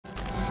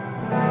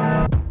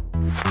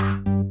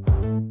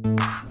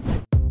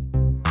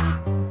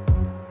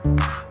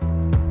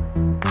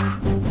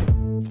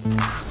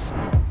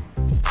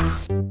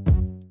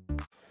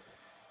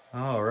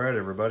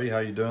everybody,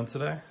 how you doing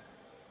today?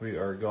 We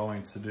are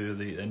going to do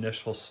the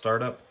initial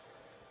startup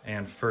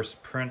and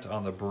first print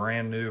on the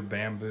brand new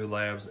Bambu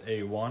Labs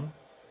A1.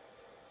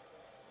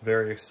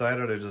 Very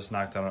excited. I just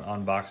knocked out an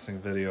unboxing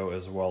video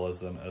as well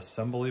as an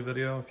assembly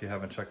video. If you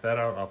haven't checked that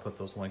out, I'll put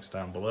those links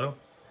down below.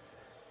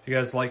 If you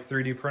guys like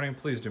 3D printing,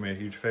 please do me a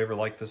huge favor,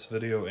 like this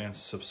video and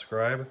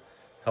subscribe.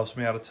 Helps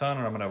me out a ton,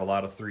 and I'm gonna have a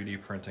lot of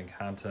 3D printing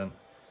content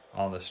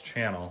on this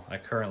channel. I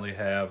currently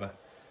have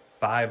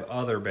 5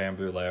 other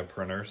Bambu Lab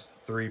printers,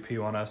 3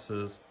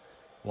 P1Ss,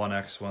 1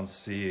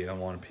 X1C, and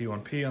 1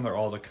 P1P, and they're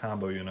all the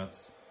combo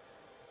units.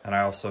 And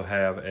I also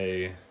have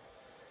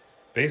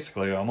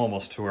basically I'm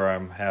almost to where I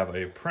have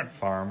a print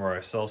farm where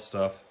I sell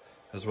stuff,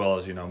 as well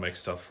as, make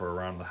stuff for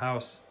around the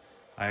house.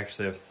 I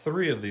actually have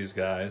 3 of these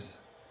guys.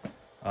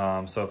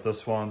 So if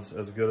this one's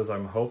as good as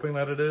I'm hoping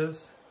that it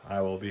is, I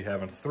will be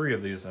having 3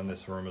 of these in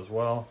this room as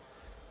well,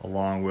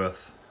 along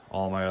with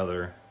all my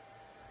other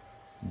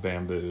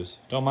Bambus.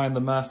 Don't mind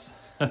the mess.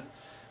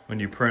 When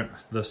you print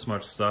this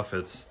much stuff,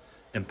 it's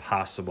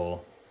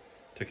impossible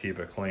to keep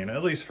it clean,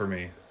 at least for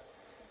me.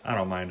 I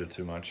don't mind it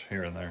too much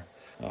here and there.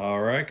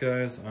 Alright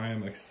guys, I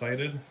am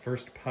excited.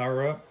 First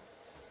power up.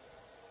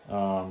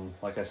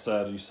 Like I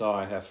said, you saw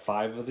I have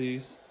 5 of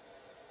these.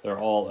 They're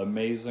all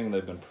amazing.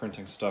 They've been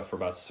printing stuff for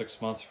about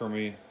 6 months for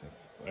me,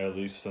 at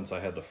least since I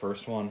had the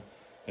first one.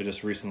 I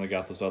just recently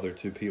got those other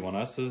 2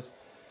 P1Ss.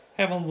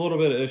 Having a little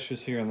bit of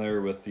issues here and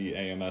there with the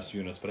AMS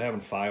units, but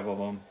having 5 of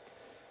them,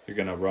 you're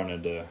going to run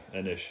into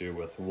an issue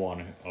with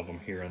 1 of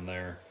them here and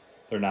there.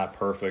 They're not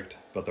perfect,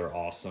 but they're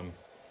awesome.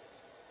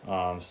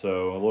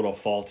 So a little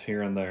fault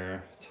here and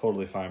there,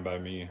 totally fine by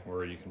me,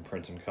 where you can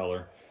print in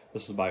color.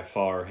 This is by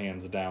far,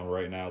 hands down,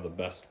 right now, the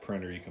best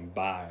printer you can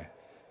buy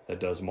that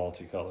does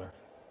multicolor.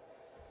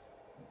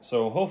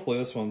 So hopefully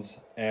this one's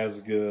as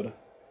good.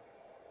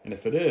 And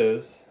if it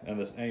is, and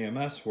this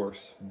AMS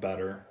works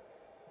better,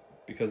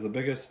 because the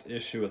biggest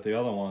issue with the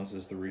other ones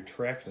is the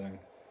retracting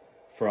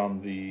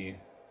from the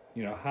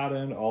hot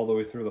end all the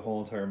way through the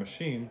whole entire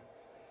machine.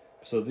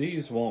 So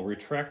these won't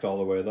retract all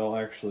the way, they'll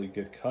actually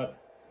get cut.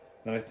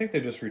 And I think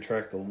they just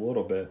retract a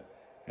little bit,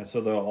 and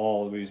so they'll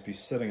always be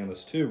sitting in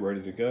this tube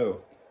ready to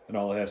go, and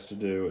all it has to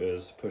do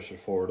is push it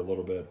forward a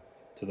little bit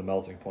to the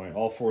melting point.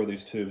 All 4 of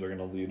these tubes are going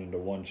to lead into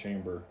one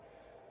chamber,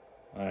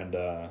 and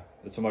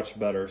it's a much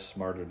better,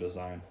 smarter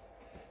design.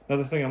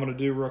 Another thing I'm going to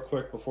do real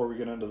quick before we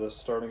get into this,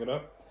 starting it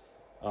up,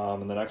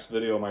 in the next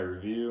video, my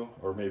review,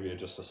 or maybe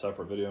just a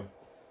separate video,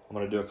 I'm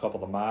going to do a couple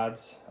of the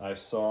mods. I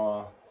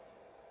saw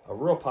a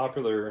real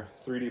popular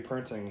 3D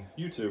printing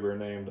YouTuber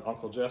named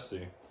Uncle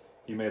Jesse.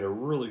 He made a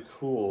really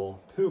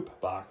cool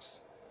poop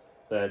box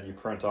that you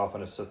print off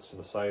and it sits to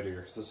the side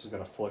here, because this is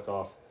going to flick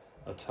off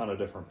a ton of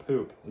different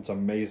poop. It's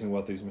amazing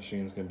what these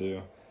machines can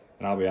do,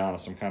 and I'll be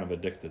honest, I'm kind of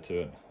addicted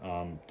to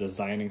it.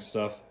 Designing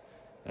stuff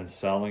and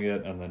selling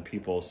it, and then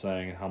people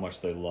saying how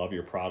much they love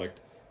your product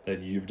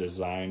that you've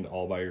designed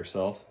all by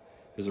yourself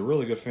is a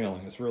really good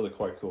feeling. It's really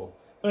quite cool.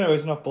 But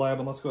anyways, enough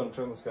blabbing. Let's go ahead and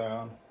turn this guy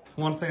on.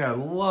 One thing I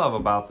love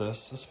about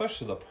this,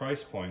 especially the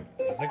price point,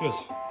 I think it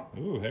was,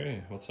 ooh,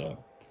 hey, what's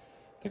up?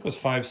 I think it was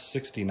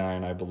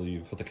 $569, I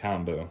believe, for the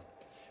combo.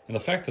 And the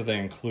fact that they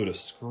include a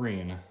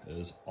screen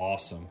is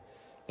awesome.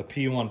 The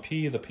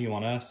P1P, the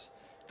P1S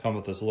come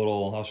with this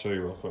little, I'll show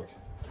you real quick.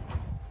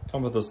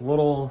 Come with this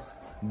little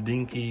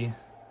dinky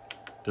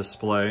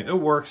display. It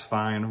works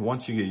fine.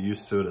 Once you get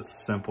used to it, it's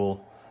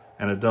simple,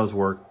 and it does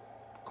work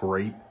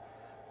great.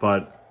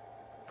 But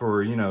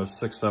for, $600,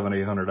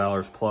 $700,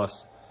 $800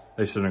 plus,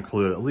 they should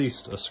include at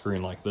least a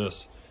screen like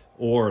this,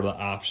 or the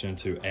option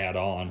to add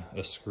on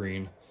a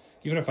screen.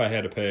 Even if I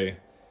had to pay,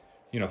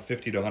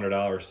 $50 to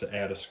 $100 to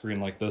add a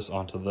screen like this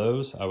onto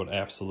those, I would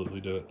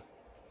absolutely do it.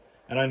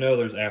 And I know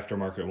there's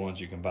aftermarket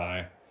ones you can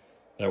buy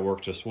that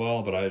work just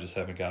well, but I just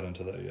haven't got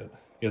into that yet.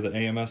 You have the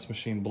AMS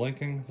machine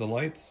blinking, the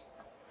lights.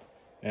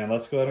 And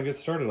let's go ahead and get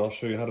started. I'll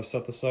show you how to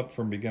set this up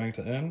from beginning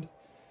to end.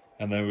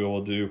 And then we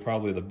will do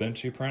probably the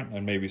benchy print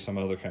and maybe some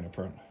other kind of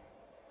print.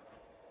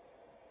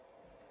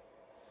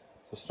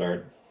 So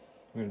start,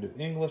 we're going to do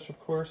English, of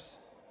course,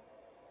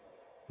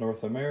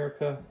 North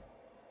America,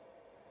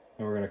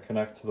 and we're going to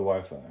connect to the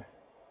Wi-Fi.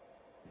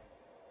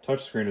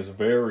 Touchscreen is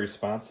very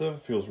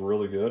responsive, feels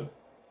really good.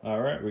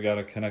 Alright, we got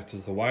to connect to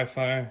the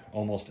Wi-Fi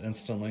almost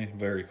instantly,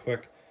 very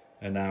quick.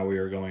 And now we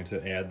are going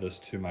to add this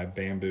to my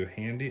Bambu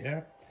Handy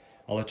app.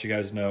 I'll let you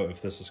guys know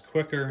if this is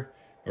quicker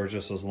or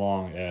just as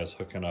long as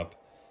hooking up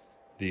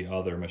the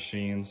other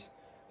machines.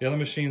 The other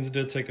machines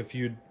did take a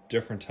few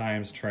different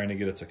times trying to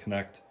get it to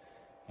connect.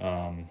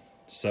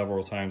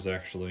 Several times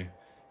actually.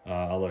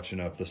 I'll let you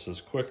know if this is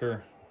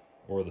quicker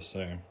or the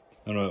same.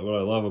 And what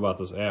I love about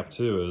this app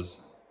too is,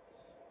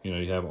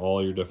 you have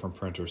all your different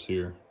printers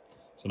here.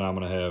 So now I'm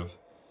going to have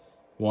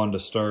 1 to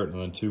start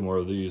and then 2 more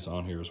of these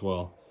on here as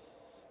well.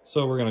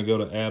 So we're going to go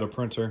to add a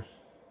printer.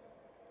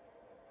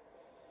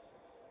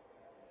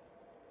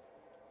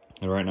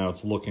 And right now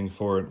it's looking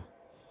for it.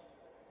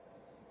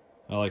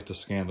 I like to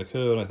scan the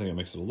code. I think it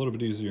makes it a little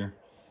bit easier.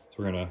 So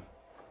we're going to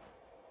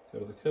go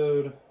to the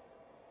code.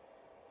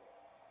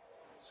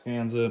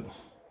 Scans it.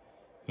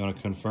 You want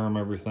to confirm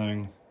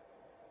everything.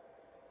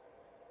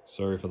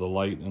 Sorry for the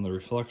light and the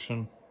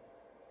reflection.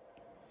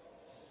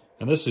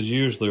 And this is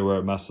usually where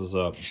it messes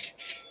up.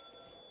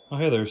 Oh,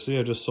 hey there, see,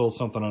 I just sold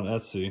something on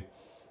Etsy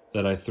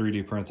that I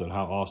 3D printed.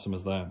 How awesome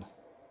is that?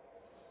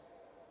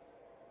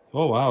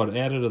 Oh, wow, it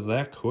added it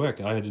that quick.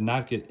 I did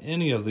not get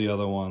any of the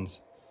other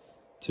ones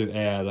to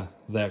add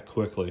that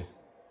quickly.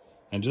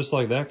 And just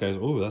like that, guys,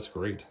 ooh, that's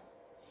great.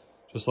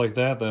 Just like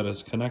that, that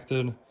is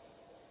connected.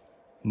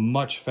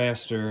 Much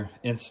faster,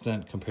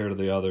 instant compared to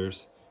the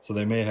others. So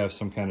they may have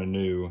some kind of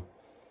new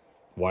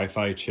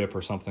Wi-Fi chip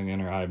or something in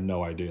there. I have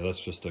no idea.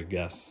 That's just a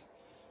guess.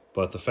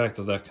 But the fact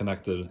that that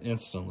connected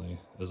instantly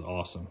is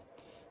awesome.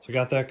 So we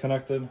got that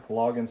connected,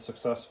 login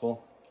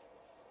successful.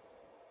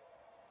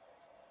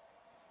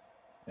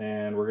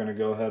 And we're gonna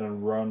go ahead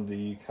and run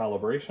the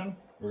calibration.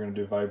 We're gonna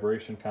do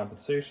vibration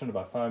compensation,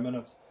 about 5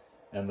 minutes,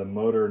 and the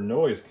motor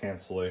noise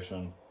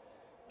cancellation,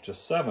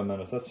 just 7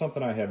 minutes. That's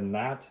something I have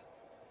not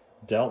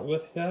dealt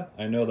with yet.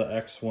 I know the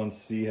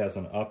X1C has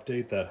an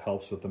update that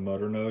helps with the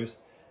motor noise,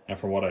 and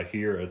from what I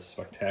hear, it's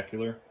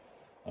spectacular.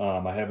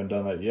 I haven't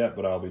done that yet,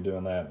 but I'll be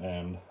doing that,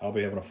 and I'll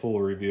be having a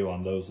full review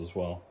on those as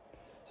well.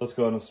 So let's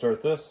go ahead and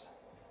start this.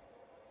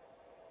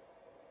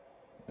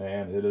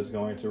 And it is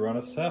going to run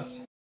its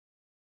test.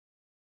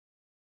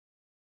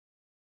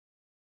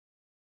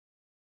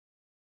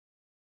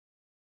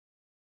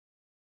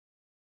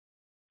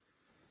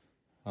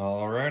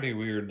 Alrighty,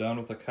 we are done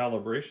with the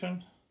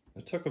calibration.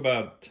 It took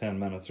about 10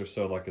 minutes or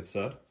so, like it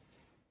said,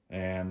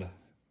 and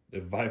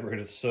it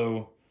vibrated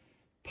so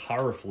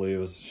powerfully, it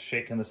was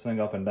shaking this thing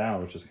up and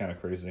down, which is kind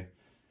of crazy.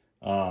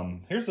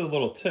 Here's a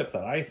little tip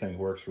that I think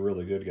works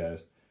really good,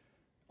 guys.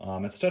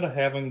 Instead of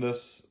having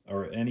this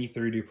or any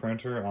 3D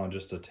printer on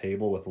just a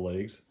table with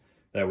legs,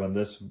 that when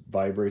this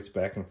vibrates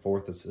back and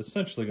forth, it's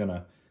essentially going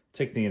to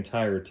take the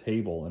entire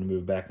table and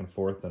move back and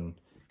forth and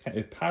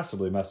it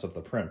possibly mess up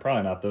the print.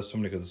 Probably not this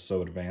one because it's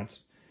so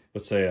advanced.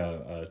 Let's say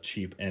a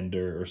cheap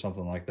Ender or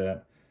something like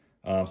that.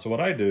 So what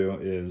I do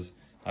is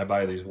I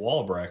buy these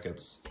wall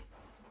brackets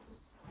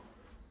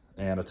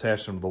and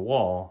attach them to the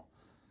wall,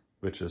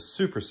 which is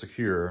super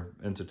secure,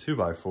 into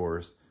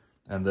 2x4s.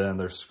 And then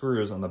there's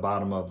screws on the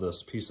bottom of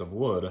this piece of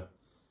wood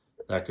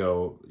that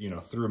go, you know,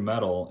 through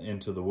metal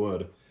into the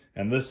wood.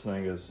 And this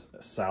thing is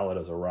solid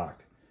as a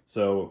rock.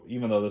 So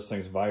even though this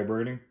thing's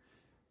vibrating,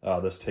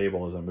 this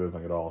table isn't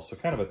moving at all. So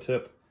kind of a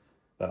tip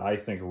that I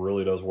think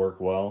really does work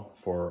well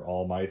for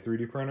all my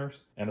 3D printers.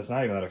 And it's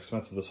not even that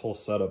expensive. This whole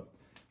setup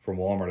from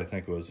Walmart, I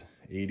think, was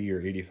 $80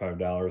 or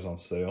 $85 on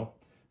sale.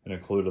 It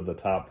included the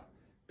top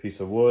piece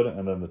of wood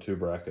and then the 2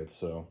 brackets.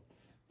 So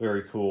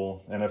very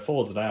cool. And it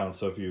folds down,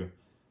 so if you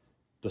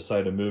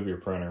decide to move your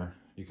printer,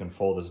 you can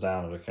fold this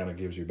down and it kind of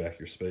gives you back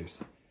your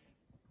space.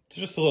 It's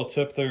just a little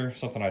tip there,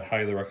 something I'd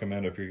highly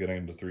recommend if you're getting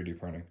into 3D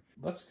printing.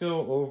 Let's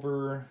go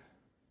over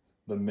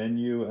the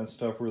menu and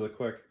stuff really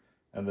quick,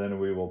 and then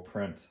we will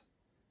print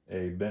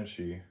a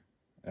benchy,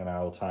 and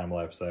I will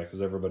time-lapse that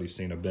because everybody's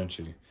seen a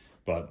benchy,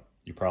 but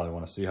you probably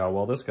want to see how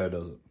well this guy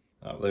does it.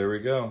 There we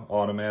go,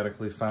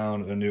 automatically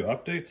found a new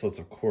update, so let's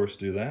of course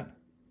do that.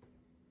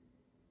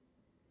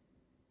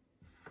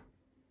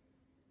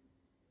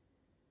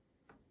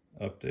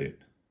 Update.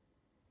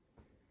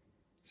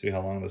 See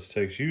how long this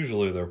takes.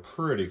 Usually they're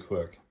pretty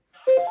quick.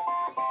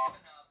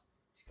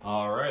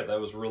 All right, that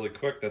was really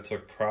quick. That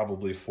took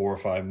probably 4 or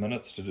 5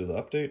 minutes to do the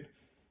update.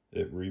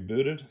 It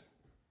rebooted.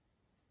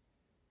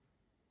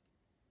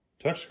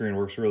 Touchscreen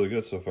works really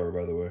good so far,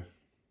 by the way.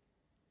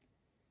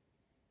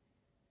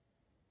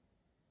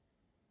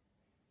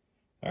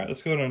 All right,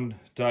 let's go ahead and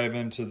dive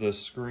into the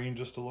screen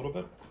just a little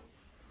bit.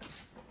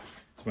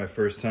 It's my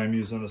first time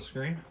using the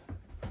screen.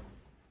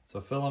 So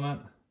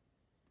filament.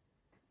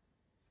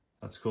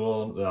 That's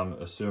cool. I'm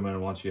assuming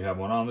once you have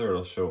one on there,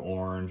 it'll show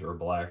orange or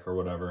black or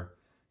whatever.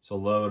 So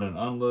load and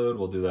unload,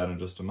 we'll do that in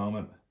just a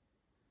moment.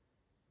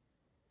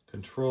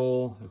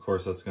 Control, of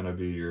course, that's going to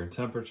be your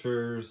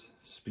temperatures,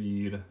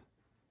 speed,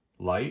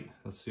 light.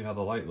 Let's see how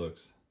the light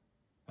looks.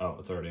 Oh,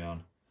 it's already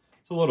on.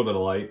 It's a little bit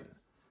of light.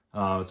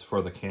 It's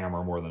for the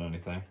camera more than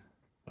anything.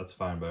 That's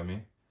fine by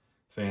me.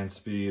 Fan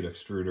speed,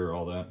 extruder,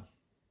 all that.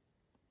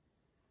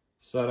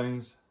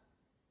 Settings,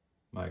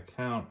 my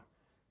account,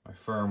 my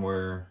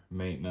firmware,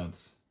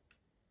 maintenance,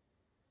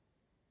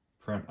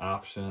 print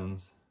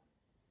options,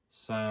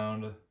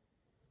 sound,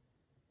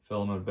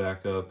 filament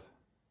backup.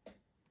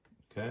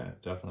 Okay,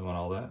 definitely want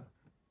all that.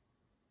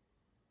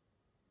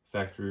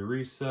 Factory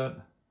reset,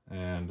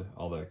 and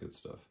all that good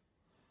stuff.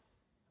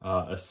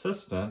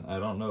 Assistant, I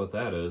don't know what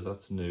that is.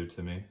 That's new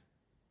to me.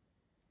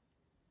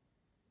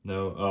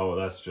 No, oh,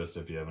 that's just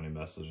if you have any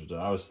messages.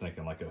 I was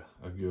thinking like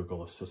a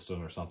Google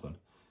Assistant or something.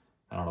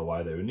 I don't know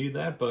why they would need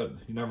that, but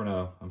you never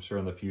know. I'm sure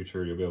in the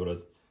future you'll be able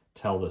to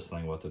tell this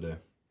thing what to do.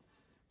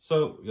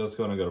 So let's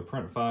go ahead and go to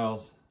print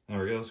files.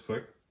 There we go, it's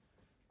quick.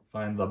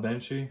 Find the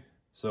benchy.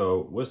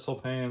 So whistle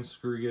pan,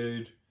 screw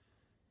gauge,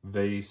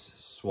 vase,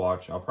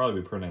 swatch. I'll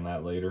probably be printing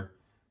that later.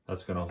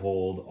 That's gonna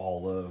hold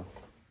all of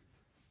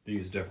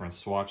these different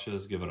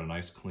swatches, give it a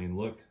nice clean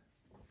look.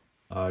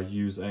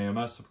 Use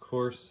AMS, of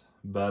course,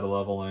 bed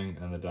leveling,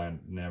 and the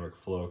dynamic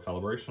flow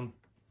calibration.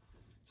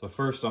 So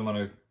first I'm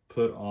gonna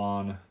put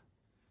on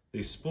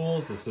these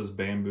spools. This is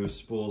Bambu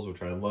spools,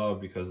 which I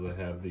love because they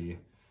have the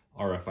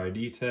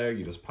RFID tag.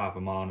 You just pop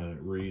them on and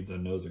it reads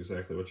and knows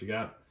exactly what you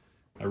got.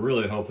 I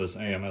really hope this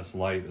AMS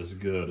light is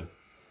good.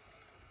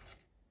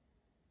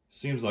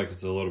 Seems like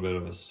it's a little bit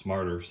of a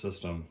smarter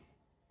system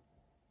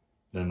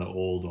than the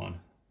old one.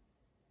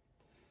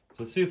 So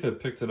let's see if it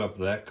picked it up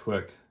that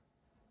quick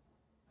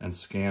and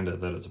scanned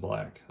it that it's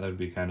black. That'd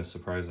be kind of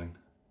surprising.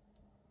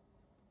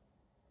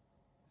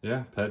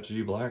 Yeah, PET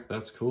G black,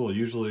 that's cool.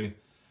 Usually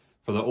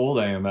for the old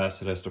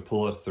AMS, it has to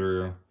pull it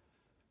through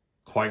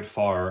quite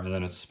far and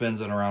then it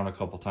spins it around a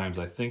couple times,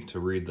 I think, to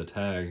read the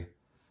tag.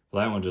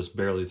 But that one just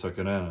barely took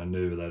it in and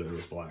knew that it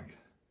was black.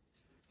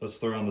 Let's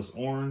throw on this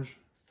orange.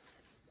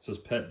 It says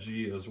PET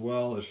G as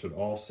well. It should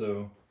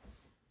also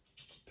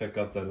pick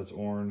up that it's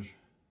orange.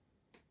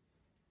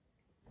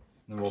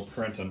 Then we'll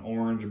print an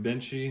orange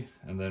benchy,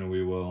 and then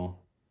I'm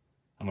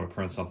gonna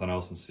print something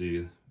else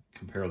and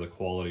compare the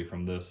quality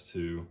from this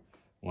to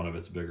one of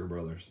its bigger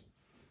brothers.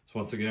 So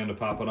once again, to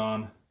pop it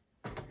on,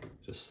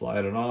 just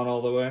slide it on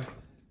all the way.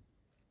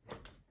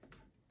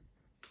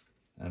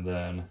 And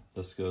then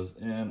this goes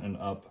in and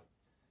up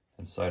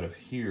inside of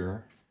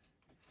here.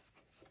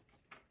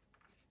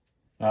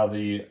 Now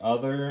the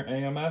other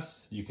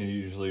AMS, you can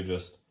usually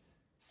just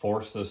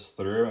force this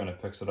through and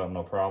it picks it up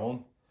no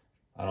problem.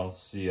 I don't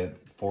see it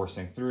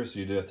forcing through, so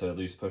you do have to at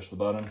least push the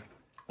button.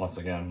 Once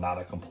again, not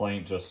a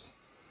complaint, just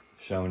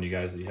showing you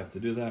guys that you have to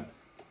do that.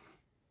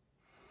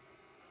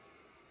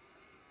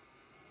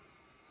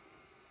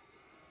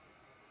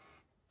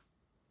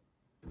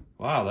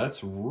 Wow,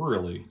 that's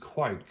really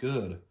quite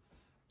good.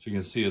 So you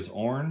can see it's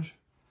orange,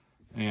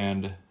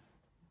 and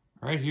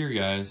right here,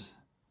 guys,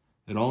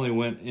 it only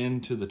went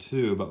into the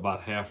tube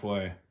about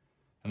halfway,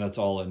 and that's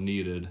all it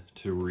needed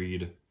to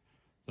read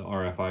the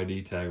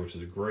RFID tag, which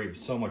is great,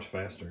 so much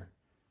faster.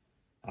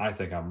 I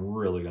think I'm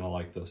really gonna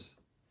like this.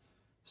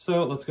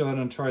 So let's go ahead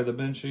and try the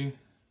benchy.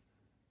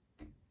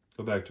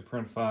 Go back to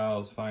print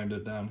files, find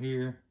it down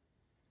here,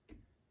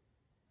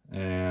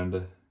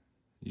 and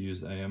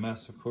use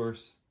AMS, of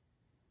course.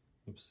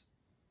 Oops.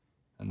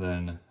 And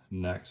then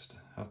next,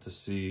 I have to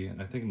see,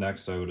 and I think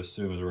next I would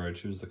assume is where I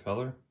choose the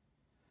color.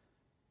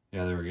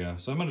 Yeah, there we go.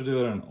 So I'm gonna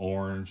do it in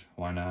orange,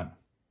 why not?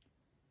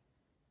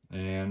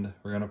 And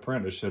we're gonna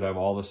print. It should have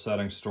all the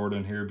settings stored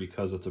in here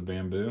because it's a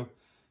Bambu.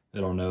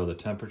 It'll know the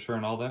temperature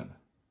and all that.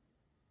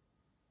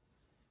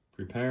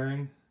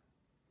 Preparing.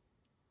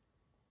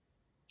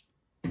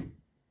 Let's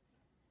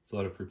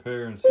let it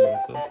prepare and see what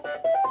it says.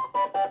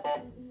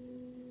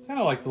 Kind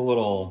of like the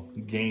little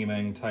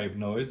gaming type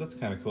noise. That's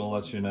kind of cool.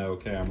 Lets you know,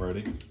 okay, I'm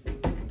ready.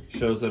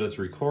 Shows that it's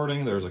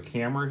recording. There's a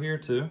camera here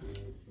too,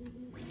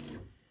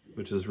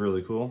 which is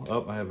really cool.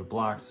 Oh, I have it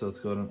blocked, so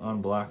let's go ahead and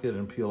unblock it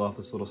and peel off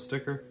this little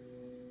sticker.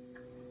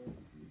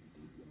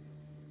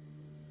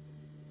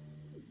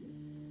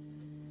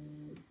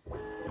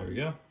 There we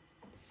go.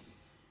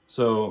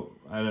 So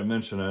I didn't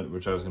mention it,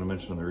 which I was going to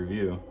mention in the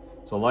review.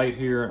 So light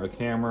here, a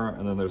camera,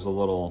 and then there's a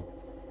little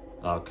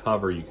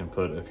cover you can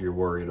put if you're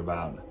worried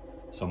about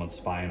someone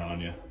spying on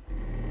you.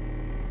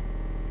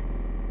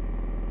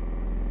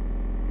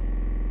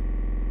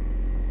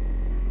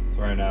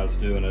 So right now it's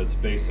doing its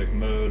basic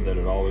mode that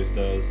it always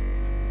does.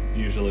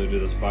 Usually do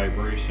this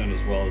vibration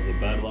as well as the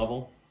bed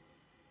level.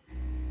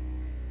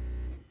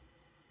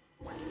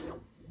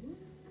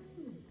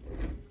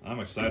 I'm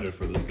excited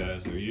for this,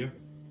 guys. Are you?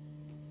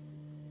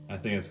 I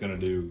think it's going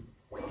to do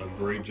a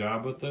great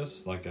job with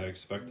this, like I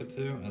expect it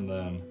to. And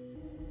then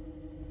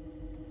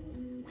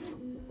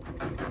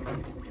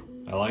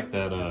I like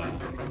that, I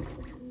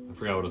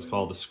forgot what it's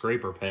called, the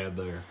scraper pad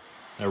there.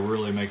 That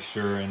really makes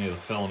sure any of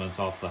the filaments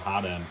off the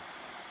hot end.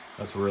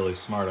 That's really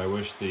smart. I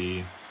wish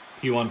the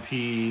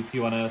P1P,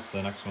 P1S,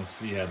 and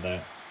X1C had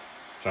that,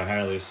 which I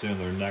highly assume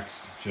their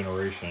next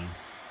generation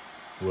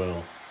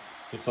will.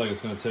 Looks like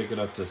it's going to take it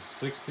up to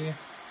 60,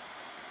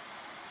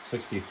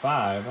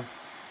 65,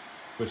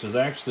 which is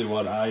actually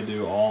what I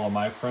do all of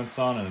my prints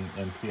on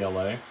in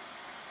PLA.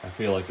 I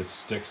feel like it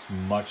sticks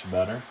much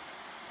better.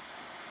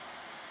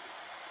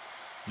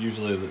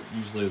 Usually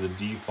the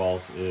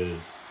default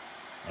is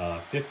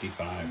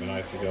 55, and I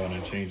have to go in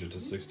and change it to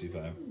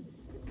 65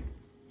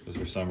 because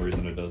for some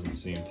reason it doesn't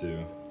seem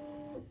to,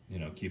 you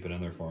know, keep it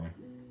in there for me.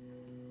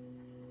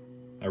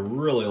 I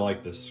really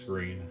like this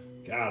screen.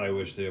 God, I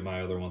wish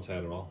my other ones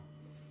had it all.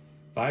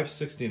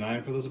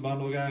 $5.69 for this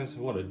bundle, guys.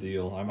 What a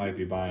deal. I might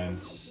be buying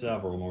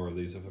several more of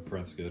these if it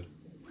prints good.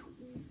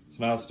 So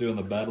now it's doing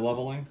the bed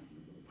leveling,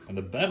 and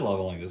the bed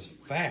leveling is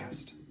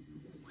fast.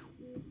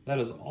 That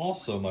is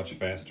also much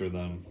faster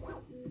than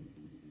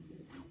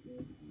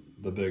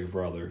the big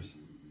brothers.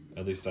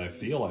 At least I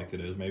feel like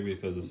it is. Maybe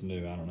because it's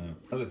new, I don't know.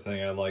 Another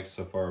thing I like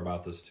so far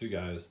about this too,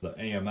 guys, the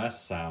AMS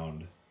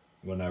sound,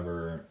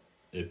 whenever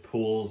it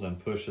pulls and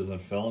pushes in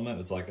filament,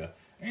 it's like a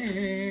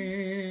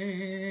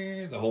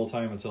the whole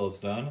time until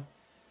it's done.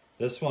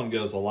 This one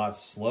goes a lot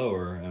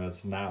slower and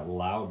it's not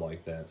loud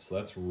like that, so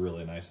that's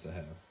really nice to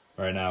have.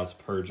 Right now it's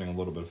purging a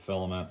little bit of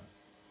filament,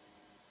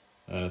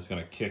 and then it's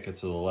going to kick it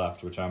to the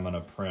left, which I'm going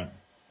to print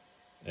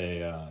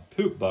a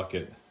poop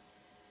bucket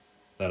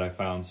that I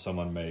found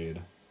someone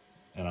made,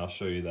 and I'll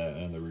show you that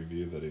in the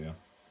review video.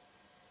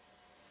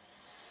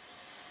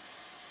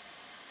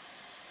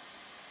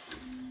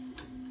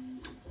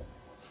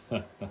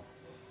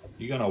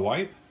 You gonna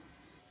wipe?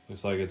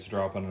 Looks like it's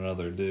dropping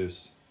another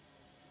deuce.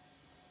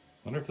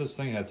 Wonder if this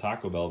thing had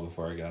Taco Bell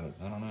before I got it.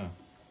 I don't know.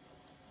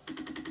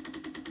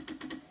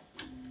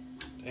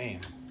 Damn.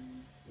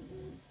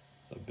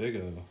 It's a big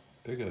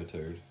o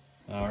turd.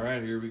 All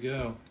right, here we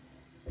go.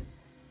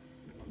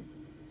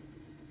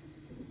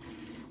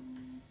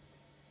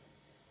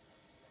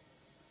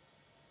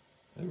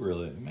 It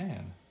really,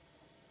 man,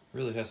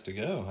 really has to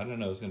go. I didn't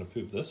know it was gonna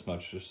poop this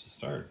much just to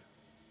start.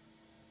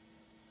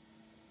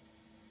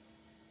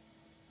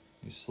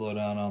 You slow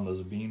down on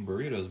those bean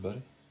burritos,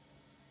 buddy.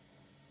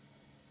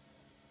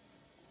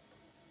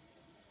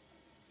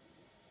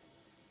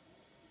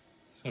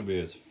 It's gonna be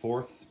its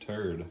fourth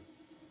turd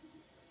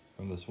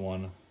from this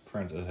one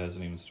print that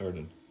hasn't even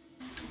started.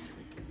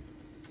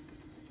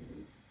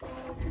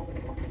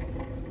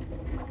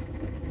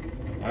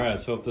 All right,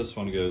 let's hope this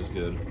one goes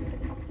good.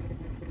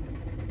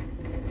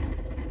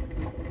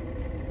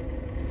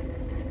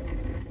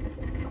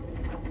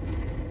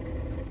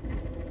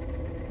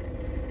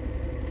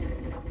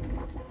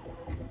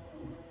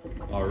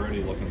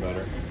 Already looking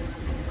better.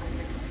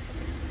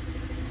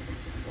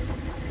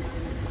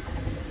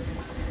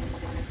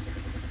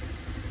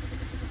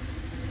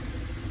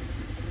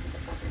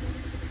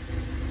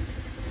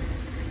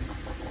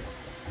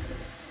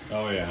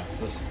 Oh yeah,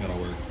 this is gonna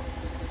work.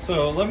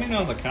 So let me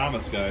know in the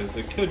comments, guys.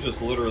 It could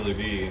just literally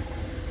be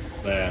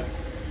that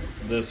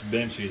this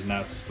Benchy is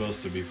not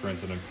supposed to be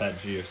printed in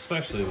PETG,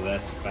 especially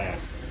this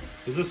fast,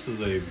 because this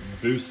is a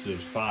boosted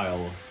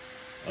file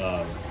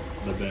of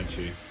the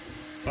Benchy.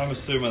 So I'm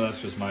assuming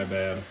that's just my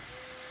bad.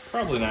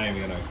 Probably not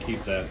even gonna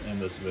keep that in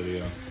this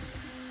video.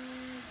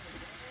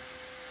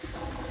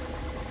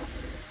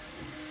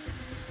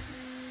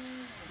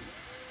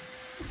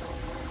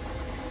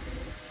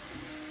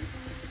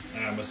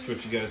 I'm gonna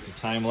switch you guys to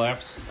time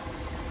lapse.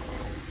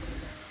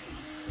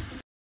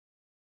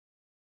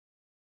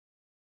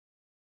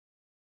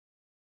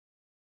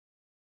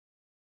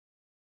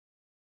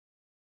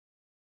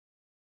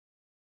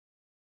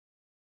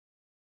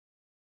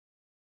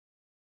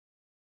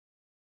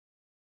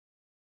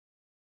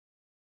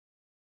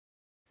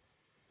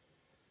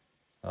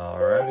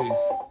 Alrighty.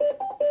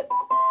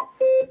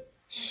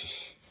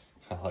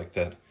 I like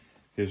that.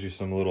 Gives you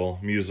some little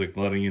music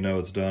letting you know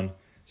it's done.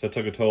 So it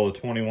took a total of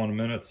 21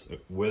 minutes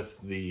with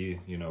the,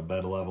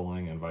 bed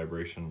leveling and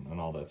vibration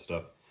and all that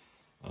stuff.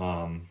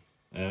 And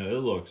it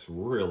looks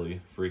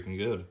really freaking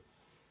good.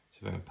 See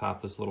if I can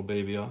pop this little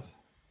baby off.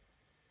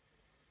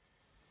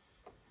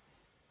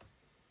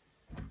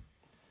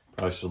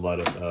 Probably should let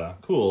it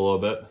cool a little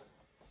bit.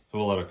 So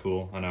we'll let it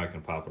cool. I know I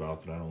can pop it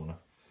off, but I don't want to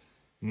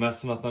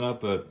mess nothing up.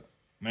 But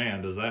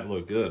man, does that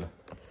look good.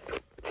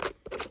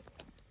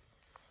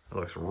 It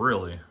looks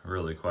really,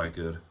 really quite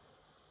good.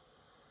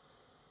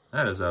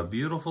 That is a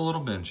beautiful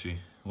little Benchy.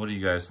 What do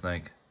you guys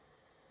think?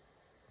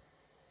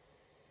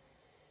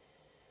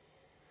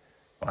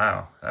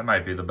 Wow, that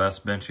might be the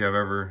best Benchy I've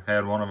ever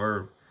had one of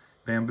our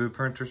Bambu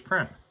printers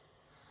print.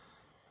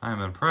 I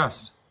am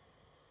impressed.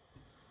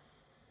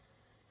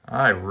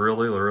 I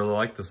really, really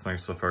like this thing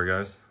so far,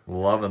 guys.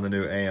 Loving the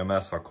new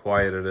AMS, how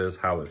quiet it is,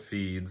 how it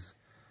feeds,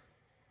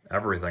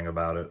 everything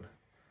about it.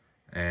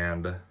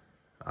 And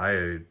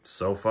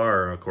so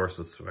far, of course,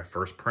 it's my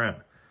first print.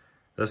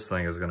 This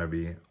thing is going to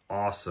be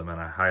awesome, and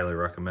I highly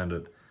recommend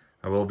it.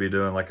 I will be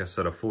doing, like I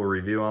said, a full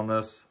review on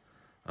this.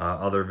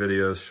 Other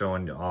videos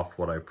showing off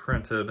what I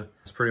printed.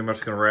 It's pretty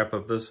much going to wrap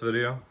up this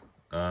video.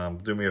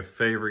 Do me a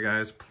favor,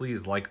 guys.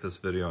 Please like this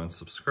video and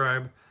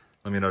subscribe.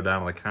 Let me know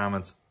down in the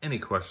comments any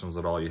questions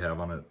at all you have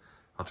on it.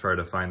 I'll try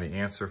to find the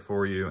answer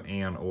for you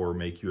and or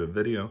make you a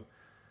video.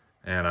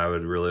 And I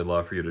would really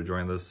love for you to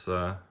join this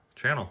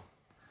channel.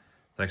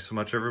 Thanks so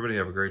much, everybody.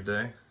 Have a great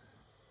day.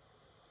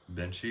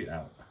 Benchy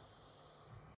out.